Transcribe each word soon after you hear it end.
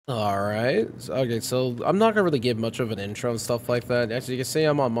Alright. Okay, so I'm not gonna really give much of an intro and stuff like that. As you can see,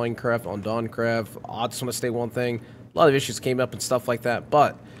 I'm on Minecraft, on Dawncraft. I just want to state one thing. A lot of issues came up and stuff like that,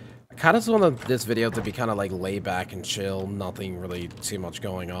 but I kind of just want this video to be kind of like laid back and chill. Nothing really too much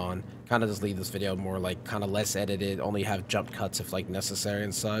going on. Kind of just leave this video more like kind of less edited. Only have jump cuts if like necessary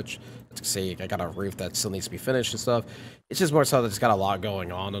and such. As you can see, I got a roof that still needs to be finished and stuff. It's just more so that it's got a lot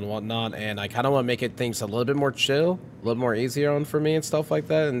going on and whatnot, and I kind of want to make it things a little bit more chill, a little more easier on for me and stuff like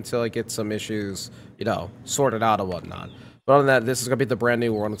that until I get some issues, sorted out and whatnot. But other than that, this is going to be the brand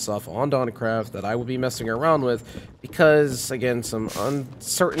new world and stuff on Dawncraft that I will be messing around with because, again, some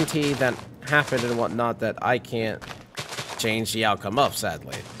uncertainty that happened and whatnot that I can't change the outcome of,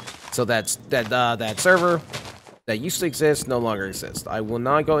 sadly. So that server that used to exist no longer exists. I will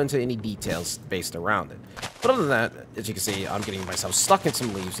not go into any details based around it. But other than that, as you can see, I'm getting myself stuck in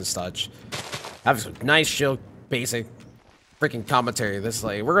some leaves and such. Having some nice, chill, basic freaking commentary.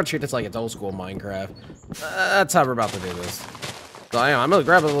 We're gonna treat this like it's old school Minecraft. That's how we're about to do this. So I'm gonna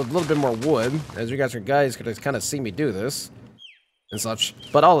grab a little bit more wood, as you guys could kind of see me do this and such.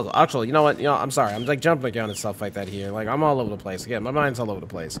 But actually, you know what? I'm sorry. I'm like jumping around and stuff like that here. Like I'm all over the place. Again, my mind's all over the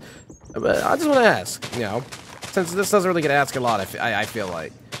place. But I just want to ask, since this doesn't really get asked a lot, I feel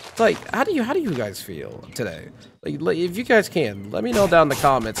like. It's like, how do you guys feel today? Like, if you guys can, let me know down in the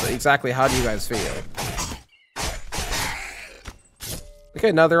comments exactly how do you guys feel.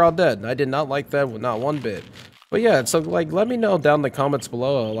 Okay, now they're all dead. I did not like that, not one bit. But yeah, so like, let me know down in the comments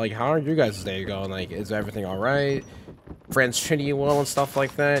below, like, how are you guys' day going? Like, is everything all right? Friends treating you well and stuff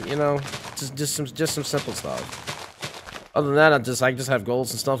like that, just some simple stuff. Other than that, I just have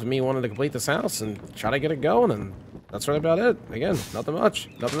goals and stuff, and me wanting to complete this house and try to get it going, and that's really about it. Again, nothing much,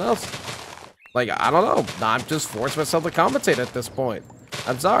 nothing else. Like, I don't know. I'm just forcing myself to commentate at this point.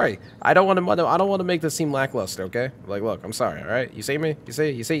 I'm sorry. I don't want to make this seem lackluster, okay? Like, look, I'm sorry, all right? You see me? You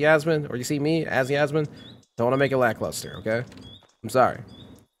see Yasmin, or you see me as Yasmin? Don't want to make it lackluster, okay? I'm sorry.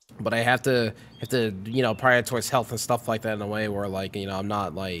 But I have to prioritize health and stuff like that in a way where, like, I'm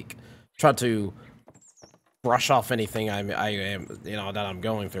not, like, trying to brush off anything I am that I'm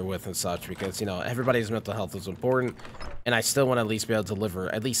going through with and such, because everybody's mental health is important, and I still want to at least be able to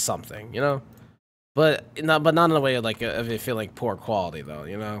deliver at least something, but not in a way of like of it feel like poor quality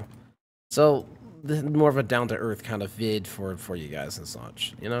though, so more of a down-to-earth kind of vid for you guys and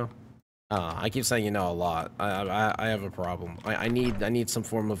such, I keep saying a lot. I have a problem. I need some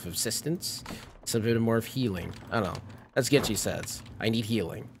form of assistance, some bit more of healing. I don't know, as Getchy says, I need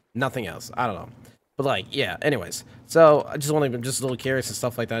healing, nothing else. I don't know. But like, yeah, anyways, so I just want to just a little curious and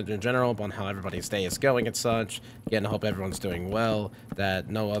stuff like that in general on how everybody's day is going and such. Again, I hope everyone's doing well, that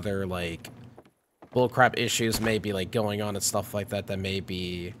no other like bullcrap issues may be like going on and stuff like that may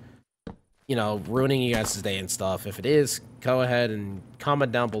be, ruining you guys' day and stuff. If it is, go ahead and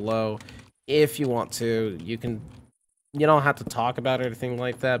comment down below if you want to. You don't have to talk about it or anything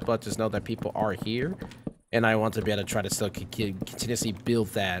like that, but just know that people are here, and I want to be able to try to still continuously build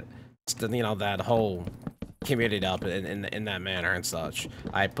that, that whole community up in that manner and such.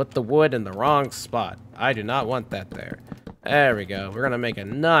 I put the wood in the wrong spot. I do not want that there. There we go. We're gonna make a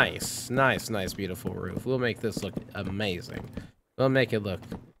nice, beautiful roof. We'll make this look amazing. We'll make it look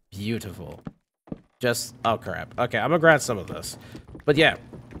beautiful. Oh crap. Okay, I'm gonna grab some of this. But yeah.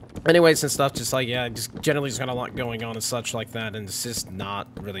 Anyways and stuff, just like, yeah, just generally just got a lot going on and such like that, and it's just not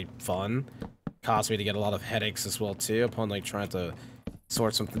really fun. Caused me to get a lot of headaches as well too, upon like trying to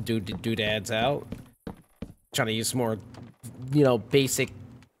sort some doodads out. Trying to use more, basic,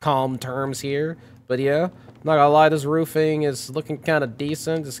 calm terms here. But yeah, not gonna lie, this roofing is looking kind of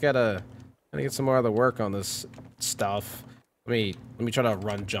decent. Just gotta get some more other work on this stuff. Let me try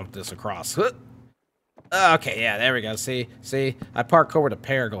to jump this across. Okay, yeah, there we go. See, I parkour with a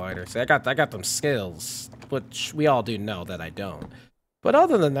paraglider. See, I got them skills, which we all do know that I don't. But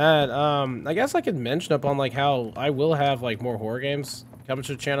other than that, I guess I could mention upon like how I will have like more horror games coming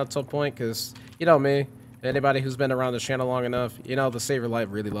to the channel at some point, because me, anybody who's been around the channel long enough, the Saver Light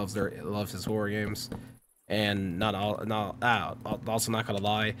really loves his horror games. And also not gonna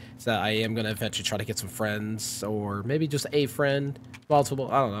lie, is that I am gonna eventually try to get some friends, or maybe just a friend, multiple,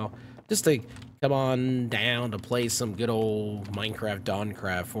 I don't know, just to come on down to play some good old Minecraft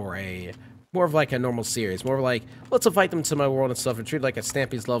Dawncraft for more of like a normal series, more of like, let's invite them to my world and stuff and treat it like a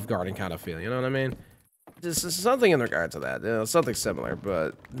Stampy's Love Garden kind of feel, you know what I mean? Just something in regard to that, something similar,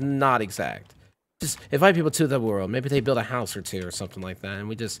 but not exact. Just invite people to the world. Maybe they build a house or two or something like that, and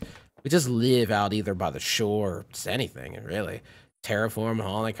we just live out either by the shore or just anything, really. Terraform,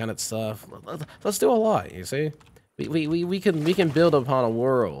 all that kind of stuff. Let's do a lot, you see? We can build upon a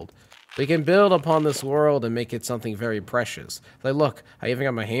world We can build upon this world and make it something very precious. Like, look, I even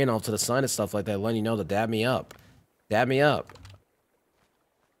got my hand off to the side and stuff like that, letting you know to dab me up. Dab me up.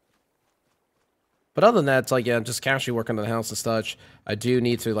 But other than that, it's like, yeah, I'm just casually working on the house and such. I do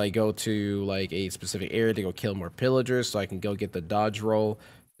need to, like, go to, like, a specific area to go kill more pillagers so I can go get the dodge roll.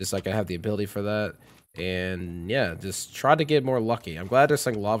 Just so I can have the ability for that. And, yeah, just try to get more lucky. I'm glad there's,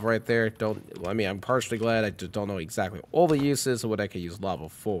 like, lava right there. I'm partially glad. I just don't know exactly all the uses of what I could use lava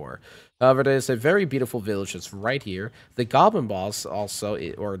for. However, there's a very beautiful village that's right here. The Goblin Boss also,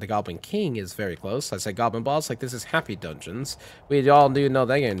 or the Goblin King, is very close. I say Goblin Boss, like, this is Happy Dungeons. We all do know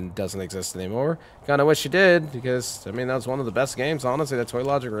that game doesn't exist anymore. Kinda wish you did, because, I mean, that was one of the best games, honestly, that Toy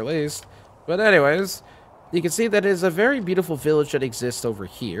Logic released. But anyways, you can see that it is a very beautiful village that exists over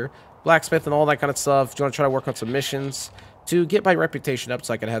here. Blacksmith and all that kind of stuff. Do you want to try to work on some missions to get my reputation up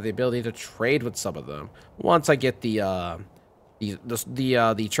so I can have the ability to trade with some of them once I get the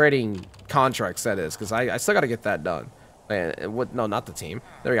trading contracts, that is, because I still got to get that done. No, not the team.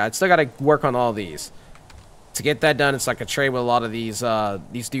 There we go. I still got to work on all these to get that done. It's like a trade with a lot of these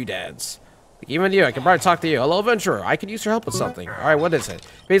doodads. Like, even you, I can probably talk to you. Hello, adventurer. I could use your help with something. All right, what is it?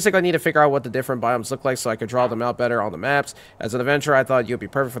 Basically, I need to figure out what the different biomes look like so I could draw them out better on the maps. As an adventurer, I thought you'd be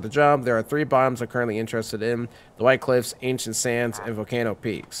perfect for the job. There are 3 biomes I'm currently interested in: the White Cliffs, Ancient Sands, and Volcano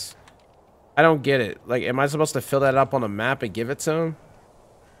Peaks. I don't get it. Like, am I supposed to fill that up on a map and give it to him?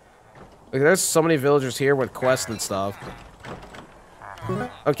 Like, there's so many villagers here with quests and stuff.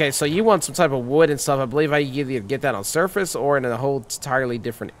 Okay, so you want some type of wood and stuff. I believe I either get that on surface or in a whole entirely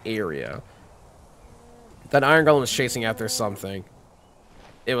different area. That iron golem was chasing after something.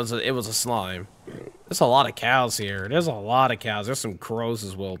 It was a slime. There's a lot of cows here. There's a lot of cows. There's some crows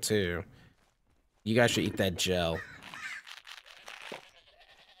as well too. You guys should eat that gel.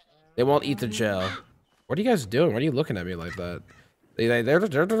 They won't eat the gel. What are you guys doing? Why are you looking at me like that?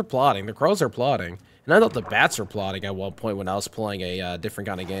 They're plotting. The crows are plotting. And I thought the bats were plotting at one point when I was playing a different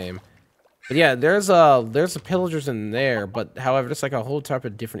kind of game. But yeah, there's the pillagers in there, but however, it's like a whole type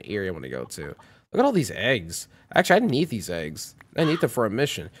of different area I want to go to. Look at all these eggs. Actually, I didn't eat these eggs. I need them for a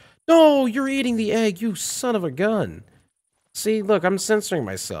mission. No, you're eating the egg, you son of a gun. See, look, I'm censoring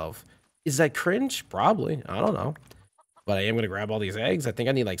myself. Is that cringe? Probably. I don't know. But I am going to grab all these eggs. I think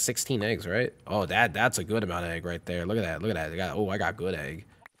I need like 16 eggs, right? Oh, that's a good amount of egg right there. Look at that. Look at that. I got good egg.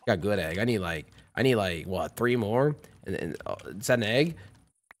 I got good egg. I need like what, 3 more? And is that an egg?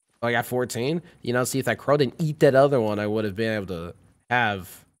 Oh, I got 14. You know, see, if that crow didn't eat that other one, I would have been able to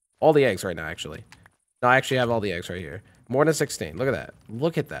have all the eggs right now, actually. No, I actually have all the eggs right here. More than 16. Look at that.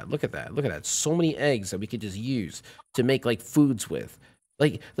 Look at that. Look at that. Look at that. So many eggs that we could just use to make, like, foods with.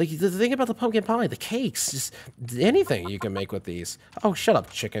 Like the thing about the pumpkin pie, the cakes, just anything you can make with these. Oh, shut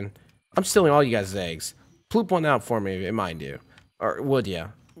up, chicken. I'm stealing all you guys' eggs. Ploop one out for me, mind you. Or would ya?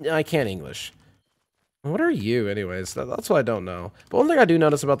 I can't English. What are you, anyways? That's what I don't know. But one thing I do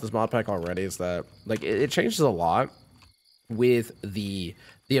notice about this mod pack already is that, like, it changes a lot with the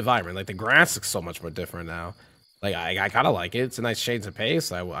environment. Like, the grass looks so much more different now. Like, I kind of like it. It's a nice shades of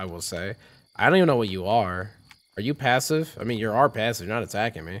pace, I will say. I don't even know what you are. Are you passive? I mean, you are passive. You're not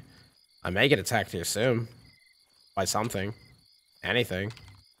attacking me. I may get attacked here soon. By something. Anything. I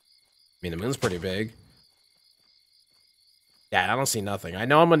mean, the moon's pretty big. Yeah, I don't see nothing. I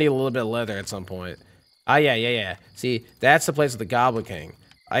know I'm gonna need a little bit of leather at some point. Ah, yeah. See, that's the place with the Goblin King.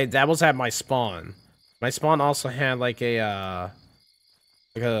 That was at my spawn. My spawn also had like a,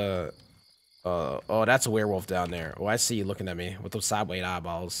 oh, that's a werewolf down there. Oh, I see you looking at me with those sideways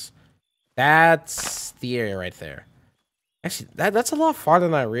eyeballs. That's the area right there. Actually, that's a lot farther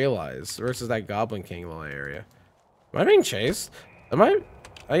than I realized versus that Goblin King little area. Am I being chased? Am I?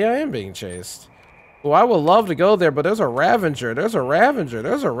 Oh, yeah, I am being chased. Oh, I would love to go there, but there's a Ravager. There's a Ravager.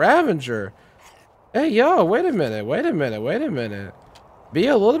 There's a Ravager. Hey, yo, wait a minute. Wait a minute. Wait a minute. Be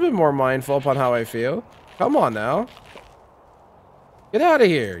a little bit more mindful upon how I feel. Come on now. Get out of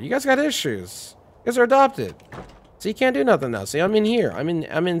here. You guys got issues. You guys are adopted. So you can't do nothing now. See, I'm in here. I'm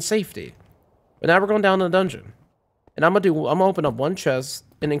in safety. But now we're going down to the dungeon. And I'm gonna open up one chest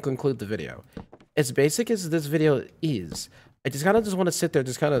and then conclude the video. As basic as this video is, I just kind of want to sit there,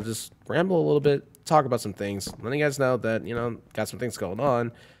 just ramble a little bit, talk about some things, letting you guys know that, you know, got some things going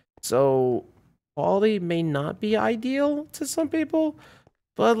on. So quality may not be ideal to some people,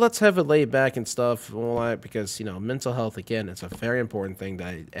 but let's have it laid back and stuff, all that, because, you know, mental health, again, it's a very important thing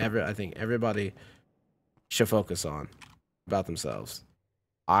that I think everybody should focus on about themselves.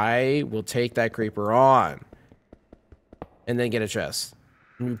 I will take that creeper on and then get a chest.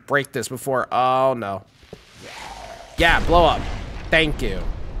 Break this before, oh no. Yeah, blow up. Thank you.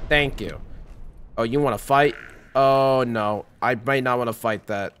 Thank you. Oh, you want to fight? Oh no, I might not want to fight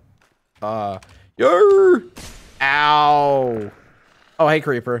that. Yer! Ow! Oh, hey,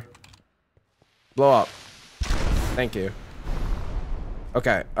 creeper. Blow up. Thank you.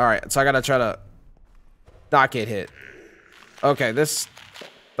 Okay, alright, so I gotta try to not get hit. Okay, this...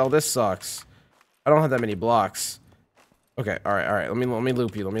 Oh, this sucks. I don't have that many blocks. Okay, alright. Let me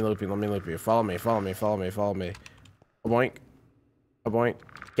loop you. Let me loop you. Follow me. A boink. A boink.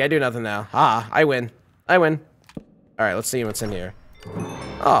 Can't do nothing now. Ah, I win. Alright, let's see what's in here.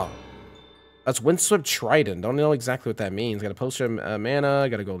 Oh. That's Windswept Trident. Don't know exactly what that means. Got a potion of mana,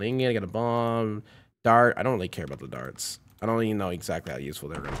 got a gold ingot, got a bomb, dart. I don't really care about the darts. I don't even know exactly how useful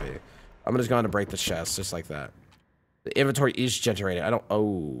they're gonna be. I'm just going to break the chest, just like that. The inventory is generated.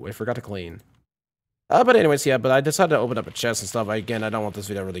 Oh, I forgot to clean. But anyways, yeah, but I decided to open up a chest and stuff. Again, I don't want this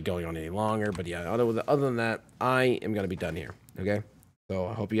video really going on any longer, but yeah, other than that, I am going to be done here, okay? So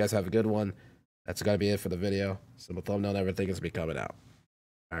I hope you guys have a good one. That's going to be it for the video. So the thumbnail and everything is going to be coming out.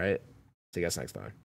 All right? See you guys next time.